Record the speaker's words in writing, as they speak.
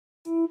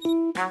What's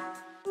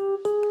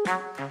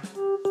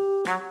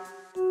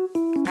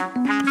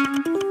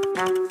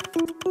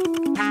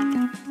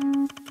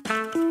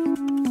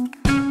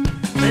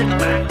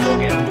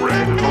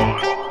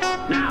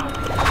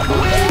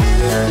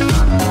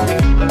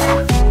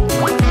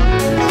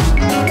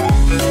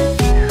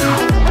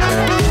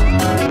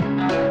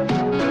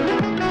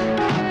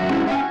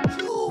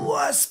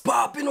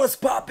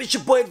poppin', it's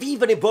your boy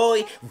VanVlog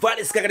boy,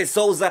 𝙏𝙝𝙖𝙣𝙠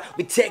𝙔𝙤𝙪.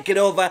 We taking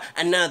over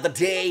another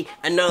day,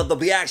 another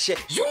reaction.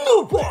 You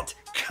know what?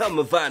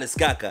 Kama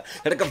𝙏𝙝𝙖𝙣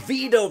katika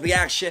video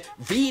reaction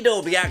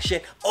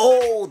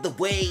all the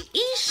way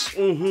ish.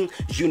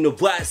 You know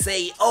what I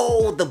say,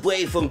 all the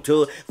way from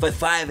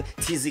 255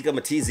 TZ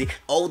kama TZ,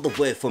 all the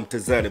way from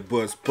Tanzania.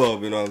 Bus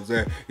pub, you know what I'm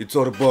saying? It's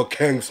all about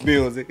King's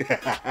music.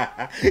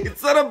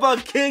 It's all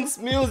about King's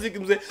music,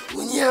 mzee.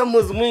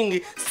 Unyamuzi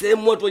mwingi,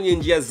 sehemu watu wenye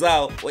njia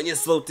zao, wenye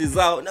sauti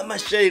zao na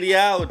mashairi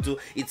yao tu.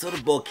 It's all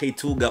about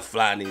K2ga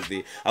fulani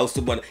hivi. Au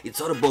sio bwana?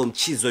 It's all about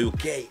mchizo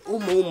UK.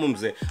 Umo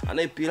mzee.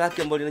 Anaipi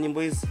lake ambao lina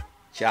nyimbo hizi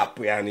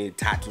chapu, yani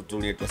tatu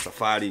tuletwa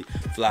safari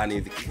fulani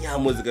hivi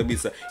kinyamwezi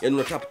kabisa. Yani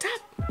unatap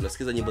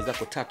unasikiza nyimbo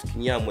zako tatu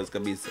kinyamwezi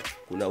kabisa.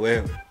 Kuna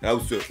wewe,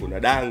 au sio? Kuna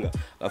Danga,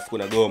 alafu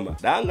kuna Goma.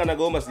 Danga na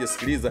Goma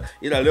sijasikiliza,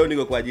 ila leo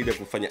niko kwa ajili ya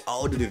kufanya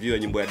audio review ya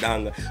nyimbo ya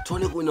Danga.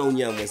 Tuone kuna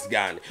unyamwezi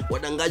gani,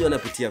 wadangaji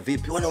wanapitia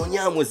vipi, wana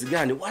unyamwezi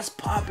gani, what's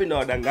popping na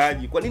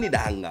wadangaji. Kwa nini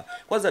Danga?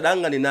 Kwanza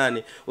Danga ni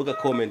nani? Weka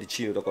comment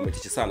chini,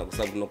 utakometisha sana kwa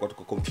sababu tunakuwa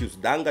tuko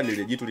confused. Danga ni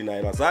ile jitu lina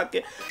hela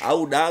zake,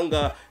 au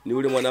Danga ni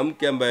yule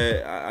mwanamke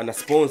ambaye ana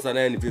sponsor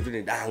naye ni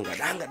vile Danga,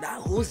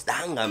 who's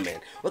Danga man?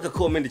 Weka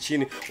comment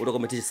chini,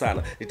 utakometisha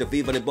sana. It's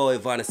VanVlog boy,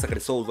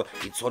 𝙏𝙝𝙖𝙣𝙠.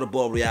 It's all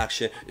about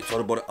reaction, it's all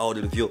about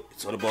audio review,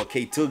 it's all about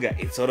K2ga,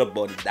 it's all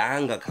about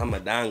Danga kama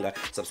Danga.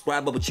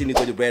 Subscribe hapo chini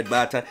kwenye red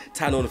button,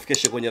 turn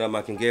notification kwenye alama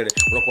ya kengele,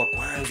 unakuwa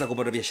kwanza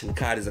kupata reaction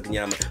kali za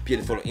kinyama. Pia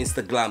ni follow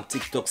Instagram,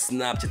 TikTok,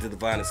 Snapchat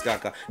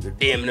 @𝙏𝙗𝙗. The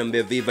damn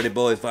number VanVlog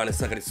boy,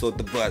 𝙏𝙗𝙖𝙣𝙠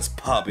the buzz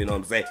pop, you know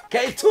what I'm saying?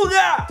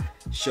 K2ga,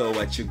 show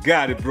what you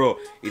got it, bro.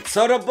 It's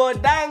all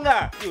about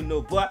Danga. You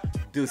know what?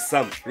 Do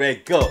some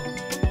go.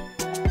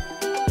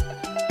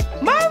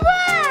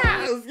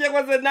 Usikia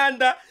kwanza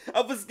nanda,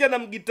 afu sikia na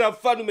mgita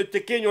fanu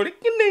umetekenywa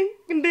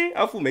kinde,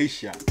 afu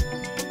umeisha.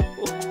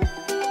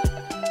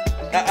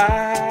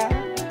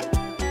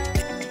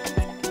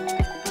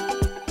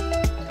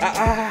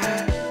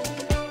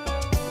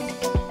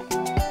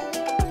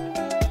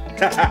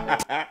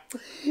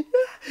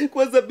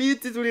 Kwanza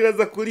biti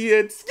tulianza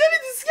kulia. Sikia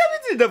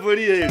biti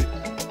ndavolia hili.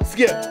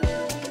 Sikia.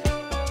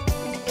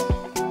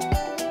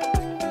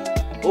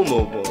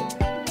 Umo.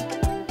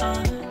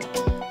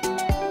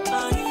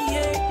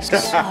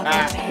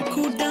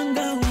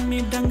 Kudanga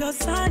umedanga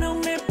sana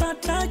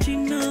umepata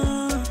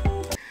jina.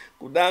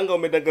 Kudanga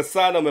umedanga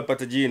sana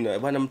umepata jina.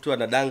 Bwana mtu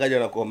anadanga aje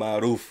anakuwa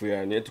maarufu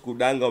yani. Eti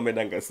kudanga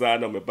umedanga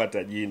sana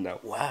umepata jina.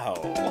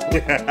 Wow.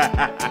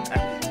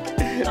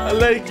 I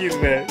like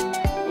it man.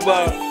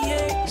 Wow.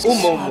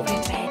 Umo.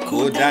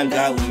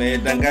 Kudanga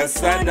umedanga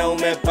sana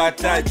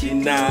umepata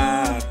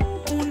jina.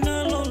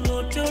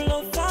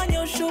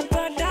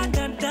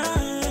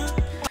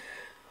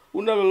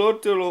 Una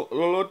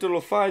lolote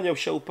lofanya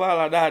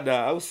ushaupala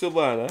dada, au sio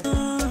bwana?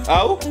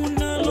 Au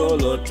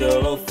lolote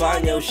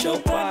lofanya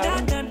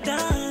ushaupala dada.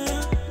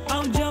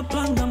 Au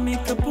japanga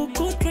makeup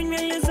uko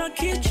nywele za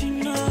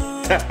kichina.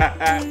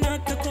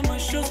 Unaka kwa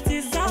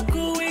mashosti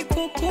zako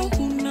weko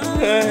kuna.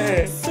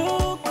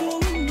 Soko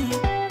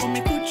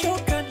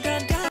umekuchoka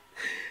dada.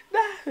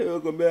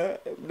 Ngombe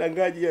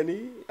mdangaji yani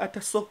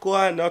hata soko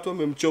ana watu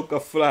wamemchoka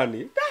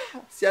fulani.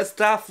 Si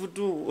stafu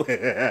tu.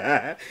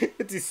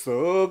 Eti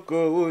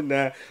soko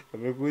una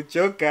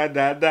wamekuchoka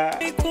dada.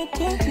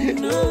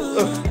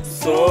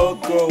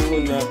 Soko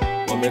una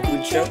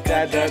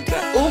wamekuchoka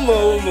dada.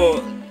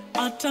 Umo.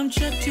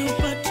 Atamchati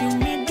upati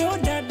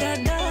umedoda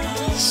dada.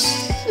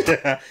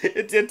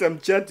 Eti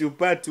atamchati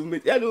upati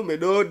yani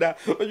umedoda.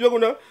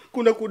 Unajua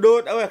kuna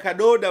kudoda au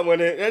kadoda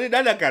mwana. Yani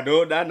dada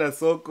kadoda ana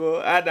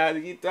soko,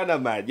 ana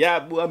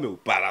maajabu,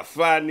 ameupala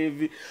fulani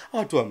hivi.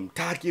 Watu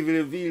wamtaki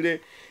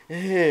vile.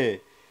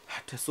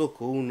 Hata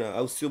soko una,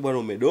 au sio bwana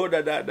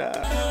umedoda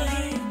dada.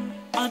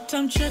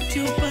 Atamchati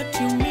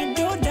upati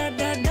umedoda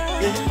dada.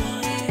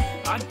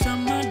 Ata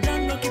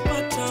madanga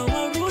kipata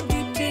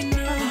warudi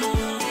tena.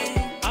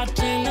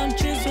 Ata ila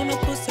mchezo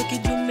unakosa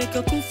kijumbe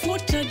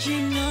kakufuta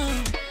jina.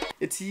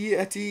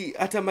 Eti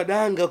hata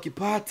madanga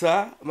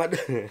ukipata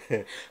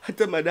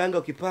hata madanga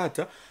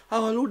ukipata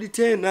hawarudi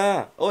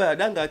tena. Oya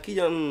Danga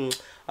akija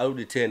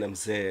arudi tena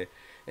mzee.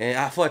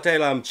 Afu hata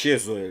ila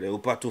mchezo ile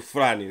upatu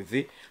fulani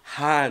hivi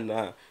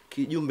hana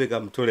kijumbe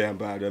kamtole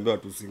ambalo ambaye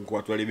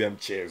tusingua tualibia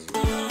mchezo.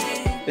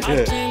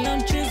 Atela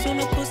mchezo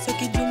unakosa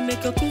kijumbe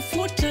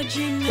kakufuta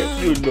jina.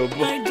 You know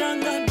boy.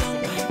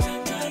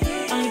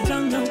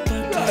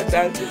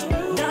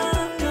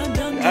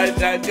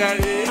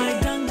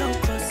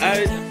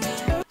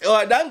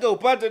 Danga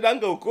upate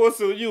Danga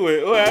ukose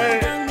ujue.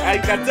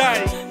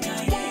 Haikatai.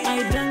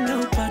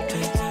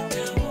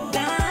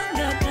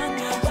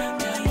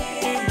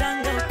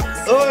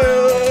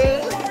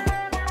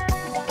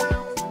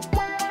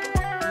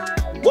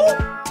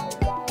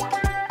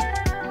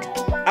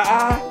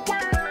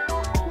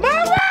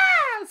 Mama!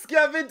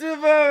 Sikia vitu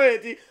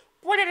hivyo.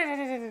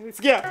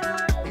 Sikia.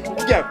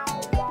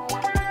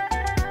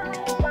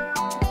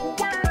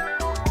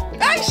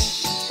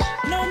 Aish!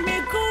 Na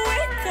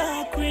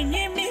umekuweka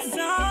kwenye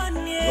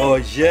mizani.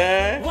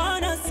 Oje.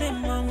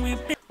 Wanasema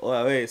mwepe.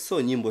 Oya we,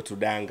 so nyimbo tu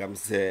Danga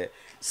mzee.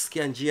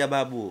 Sikia njia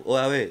babu.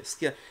 Oya we,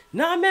 sikia.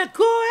 Na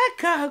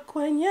amekuweka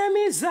kwenye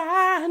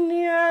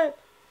mizani.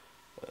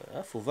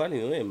 Alafu Vani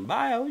wewe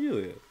mbaya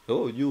ujue.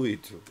 Ujui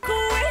tu.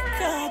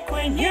 Kuweka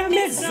kwenye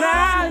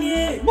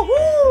mizani.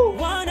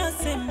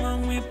 Wanasema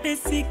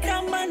mwepesi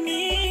kama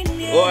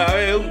nini. Oya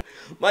we,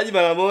 maji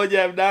mara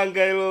moja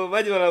Danga hilo.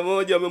 Maji mara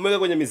moja wamemweka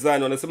kwenye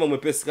mizani. Wanasema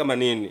mwepesi kama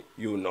nini?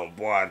 You know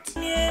what?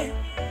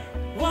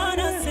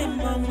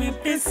 Wanasema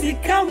mwepesi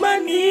kama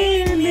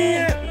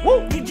nini.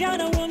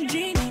 Vijana wa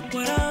mjini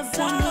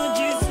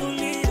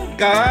wanajizulia.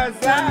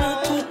 Kawaza.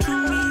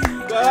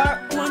 Wanakutumia.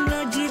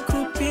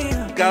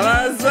 Wanajikopea.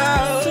 Kawaza.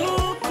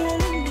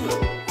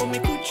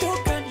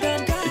 Umekuchoka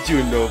dada.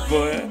 You know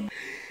boy.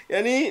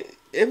 Yani,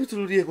 hebu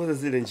turudie kwanza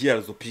zile njia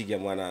alizopiga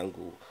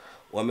mwanangu.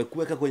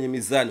 Wamekuweka kwenye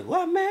mizani.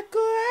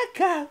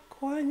 Wamekuweka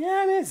kwenye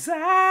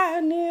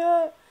mizani.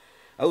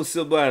 Au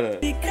sio bwana?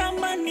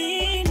 Kama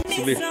nini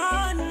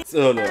mizani.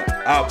 No,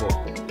 hapo.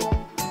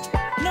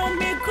 Na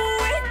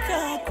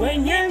umekuweka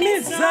Kwenye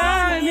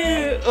mizani.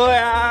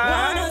 Oya.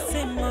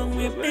 Wanasema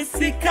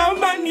mwepesi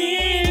kama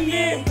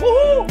nini.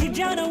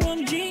 Vijana wa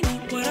mjini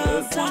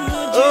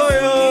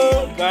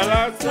Oyo.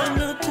 Kalasa.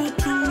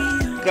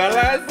 wanakutumia.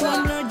 Kalasa.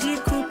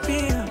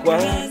 Wanajikopea.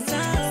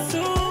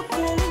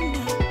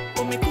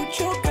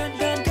 Umekuchoka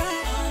dada.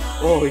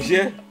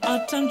 Oje.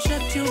 Hata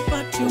mchati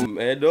upati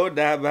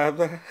Umedoda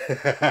baba.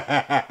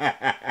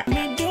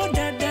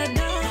 umedoda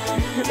dada.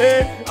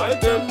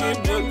 Hata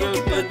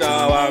mmedoda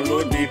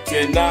warudi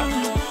tena.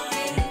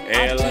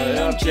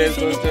 Ela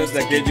mchezo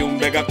sasa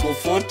kijumbe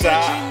kakufuta.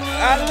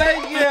 I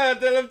like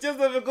it. Ela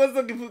mchezo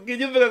vikoso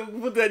kijumbe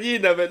kakufuta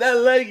jina man.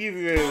 I like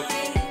it.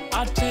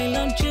 Hata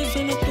ila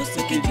mchezo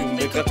nakosa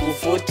Kijumbe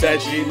kakufuta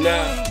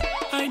jina.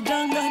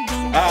 Danga.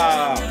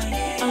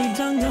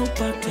 Danga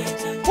upate.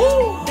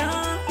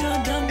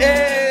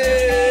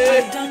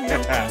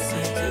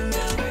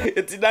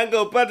 Eti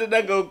Danga upate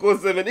Danga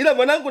ukose man. Ila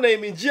mwanangu na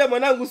iminjia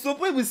mwanangu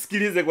sopo hebu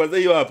sikilize kwanza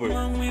hiyo hapo.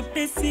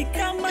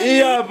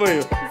 Hiyo hapo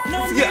hiyo.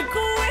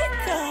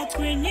 Kuweka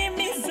kwenye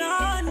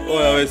mizani.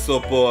 Oya we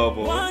sopo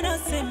hapo.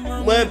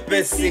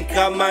 Mwepesi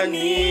kama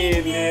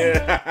nini.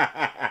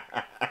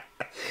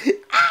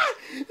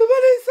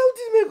 Bwana hii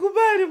sauti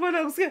nimekubali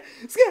bwana kusikia.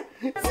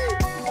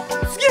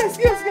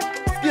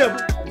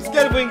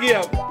 Sikia alipoingia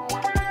hapo.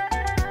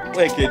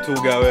 We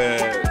K2ga we.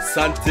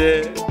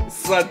 Sante.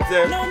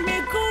 Na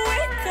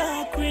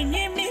umekuweka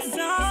kwenye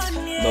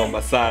mizani.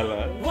 Noma sana.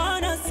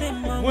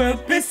 Wanasema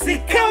Mwepesi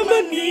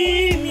kama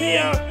nini.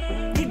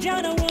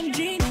 vijana wa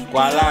mjini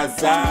Kwa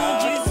laza.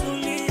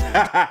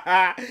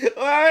 wanajizulia.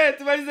 Wewe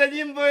tumaliza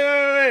nyimbo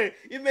wewe.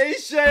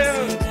 Imeisha hiyo.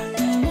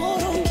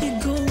 Moro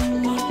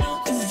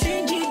Kigoma,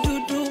 Zenji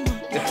Dodoma,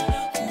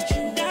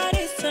 Dar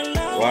es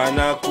Salaam,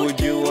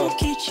 Wanakujua.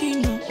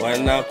 Kichino,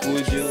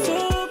 Wanakujua.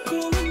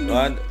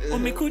 Sokoni.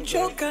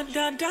 Umekuchoka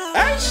dada.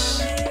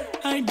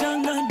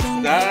 Danga.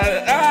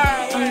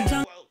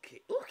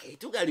 Okay,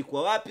 Tuga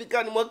alikuwa wapi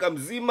kani mwaka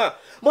mzima?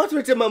 Mbona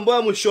tulete mambo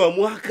ya mwisho wa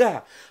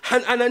mwaka?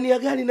 Anania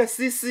gani na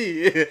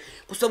sisi?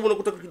 Kwa sababu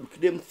unakuta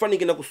kidem fulani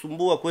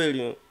kinakusumbua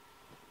kweli.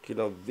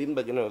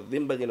 Kinavimba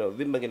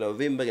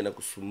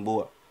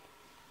kinakusumbua.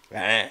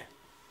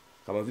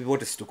 Kama vipi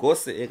wote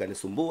situkose,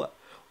 kanisumbua.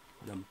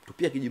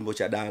 Unamtupia kijimbo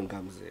cha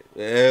Danga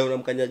mzee.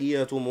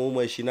 Unamkanyagia tu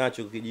muumwa ishi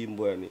nacho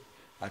kijimbo yani.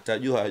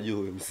 Atajua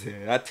ajue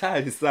mzee.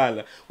 Hatari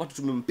sana. Watu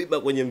tumempima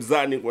kwenye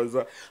mzani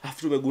kwanza. Afu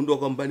tumegundua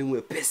kwamba ni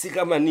mwepesi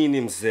kama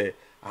nini mzee.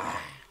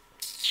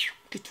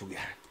 Kitu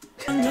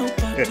gani?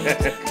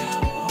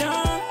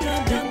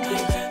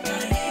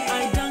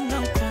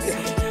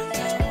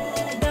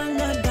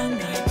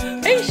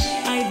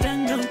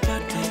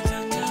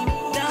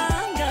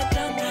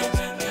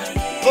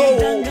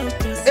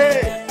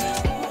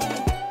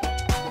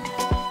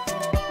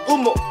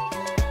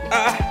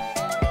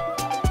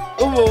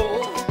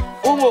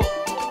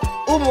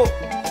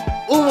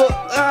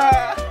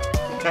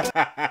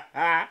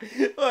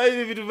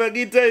 Hivi vitu vya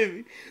gita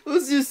hivi.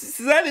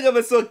 Usizani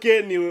kama sio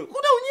Keni wewe.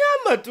 Kuna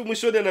unyama tu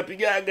mwishoni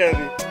anapigaga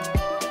ni.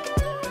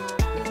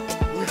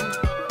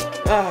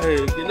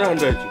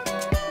 Kinanda hicho.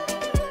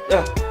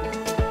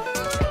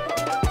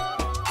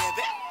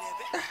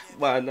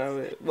 Bwana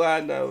we.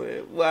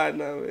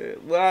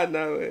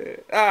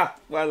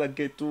 Bwana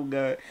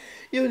K2ga.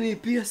 Hiyo ni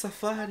pia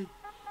safari.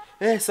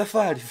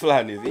 Safari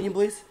fulani hivi.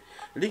 Nyimbo hizi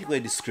link kwenye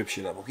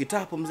description hapo.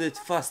 Ukitapo mzee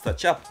faster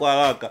chap kwa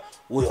haraka.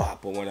 Huyo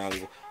hapo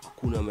mwanangu.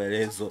 Hakuna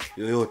maelezo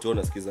yoyote,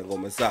 unasikiza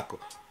ngoma zako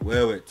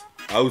wewe tu.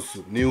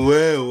 Ausu ni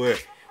wewe.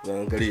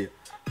 Unaangalia.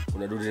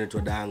 Kuna dude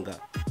inaitwa Danga.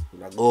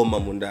 nagoma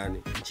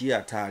mundani. Njia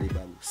hatari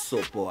bana. So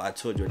poa. I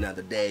told you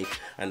another day,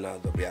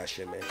 another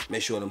reaction, man.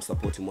 Make sure I'm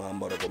supporting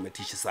mwamba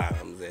umetisha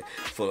sana mzee.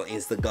 Follow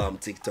Instagram,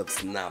 TikTok,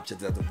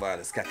 Snapchat at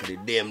Vanis Kaka the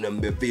damn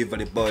number Viva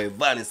the boy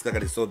Vanis Kaka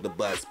the sold the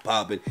buzz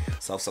popping.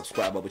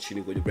 Subscribe hapo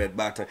chini kwenye red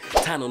button.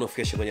 Turn on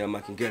notification kwenye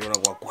alama kengele na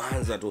kwa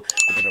kwanza tu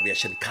kupata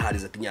reaction kali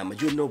za kinyama.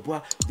 You know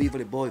bro, Viva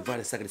the boy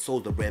Vanis Kaka the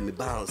sold the Remy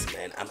bounce,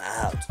 man. I'm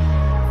out.